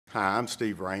Hi, I'm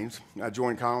Steve Raines. I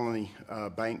joined Colony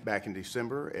Bank back in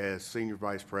December as Senior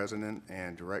Vice President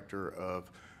and Director of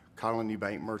Colony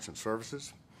Bank Merchant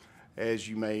Services. As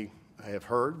you may have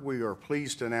heard, we are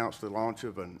pleased to announce the launch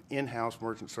of an in-house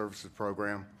merchant services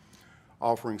program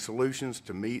offering solutions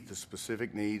to meet the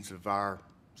specific needs of our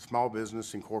small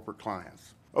business and corporate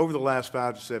clients. Over the last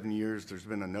 5 to 7 years, there's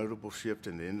been a notable shift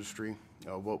in the industry.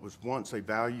 What was once a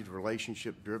valued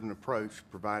relationship-driven approach,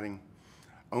 providing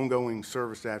ongoing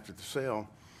service after the sale,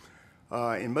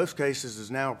 in most cases is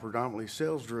now a predominantly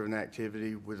sales-driven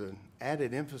activity with an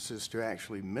added emphasis to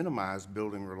actually minimize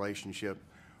building relationship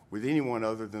with anyone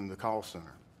other than the call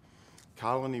center.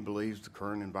 Colony believes the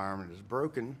current environment is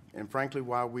broken, and frankly,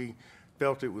 why we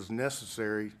felt it was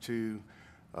necessary to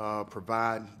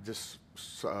provide this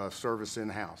service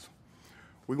in-house.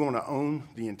 We want to own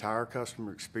the entire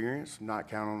customer experience, not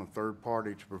count on a third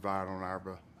party to provide on our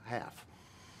behalf.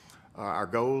 Our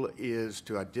goal is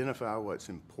to identify what's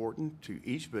important to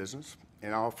each business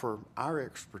and offer our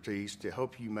expertise to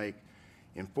help you make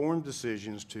informed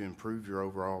decisions to improve your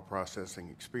overall processing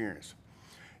experience.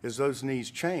 As those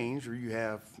needs change or you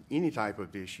have any type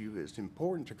of issue, it's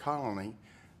important to Colony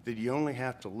that you only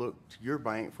have to look to your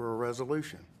bank for a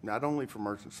resolution, not only for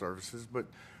merchant services, but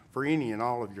for any and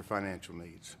all of your financial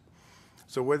needs.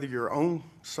 So whether you're on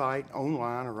site,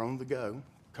 online, or on the go,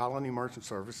 Colony Merchant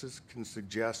Services can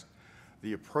suggest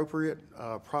the appropriate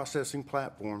processing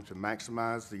platform to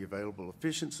maximize the available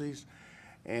efficiencies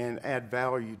and add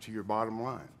value to your bottom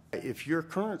line. If your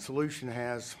current solution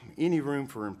has any room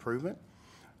for improvement,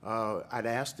 I'd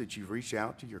ask that you reach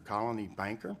out to your Colony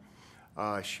banker,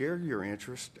 share your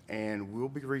interest, and we'll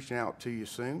be reaching out to you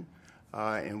soon,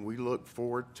 and we look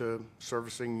forward to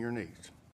servicing your needs.